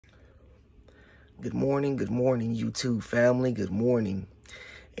Good morning, YouTube family. Good morning.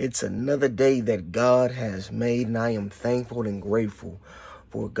 It's another day that God has made, and I am thankful and grateful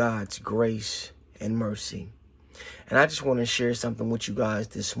for God's grace and mercy. And I just want to share something with you guys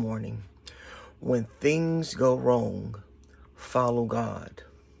this morning. When things go wrong, follow God.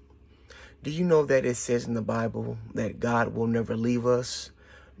 Do you know that it says in the Bible that God will never leave us,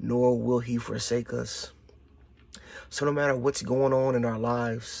 nor will he forsake us? So no matter what's going on in our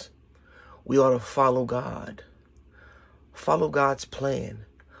lives, we ought to follow God. Follow God's plan.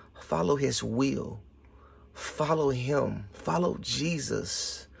 Follow his will. Follow him. Follow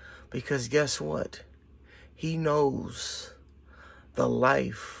Jesus. Because guess what? He knows the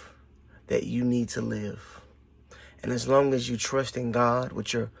life that you need to live. And as long as you trust in God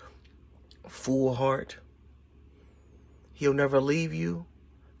with your full heart, he'll never leave you,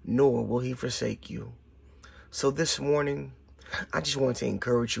 nor will he forsake you. So this morning, I just want to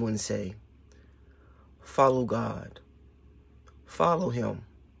encourage you and say, follow God. Follow him,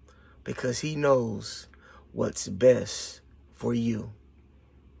 because he knows what's best for you.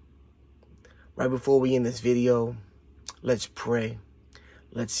 Right before we end this video, let's pray.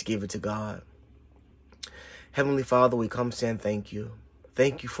 Let's give it to God. Heavenly Father, we come saying thank you.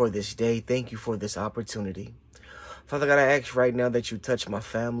 Thank you for this day. Thank you for this opportunity. Father God, I ask right now that you touch my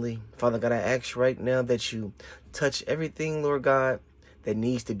family. Father God, I ask right now that you touch everything, Lord God, that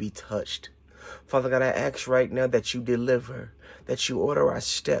needs to be touched. Father God, I ask right now that you deliver, that you order our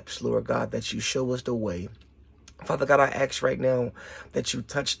steps, Lord God, that you show us the way. Father God, I ask right now that you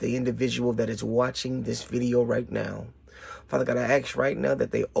touch the individual that is watching this video right now. Father God, I ask right now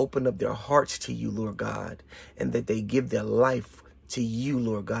that they open up their hearts to you, Lord God, and that they give their life to you,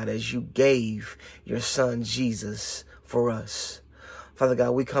 Lord God, as you gave your son Jesus for us. Father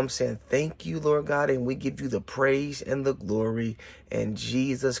God, we come saying thank you, Lord God, and we give you the praise and the glory. In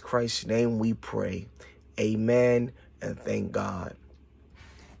Jesus Christ's name we pray. Amen and thank God.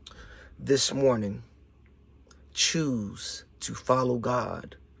 This morning, choose to follow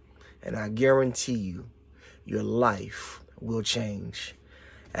God, and I guarantee you, your life will change.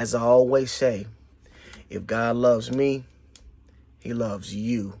 As I always say, if God loves me, he loves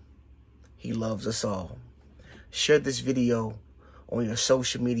you. He loves us all. Share this video on your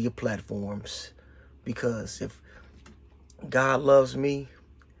social media platforms, because if God loves me,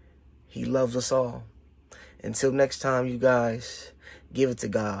 he loves us all. Until next time, you guys, give it to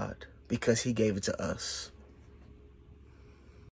God, because he gave it to us.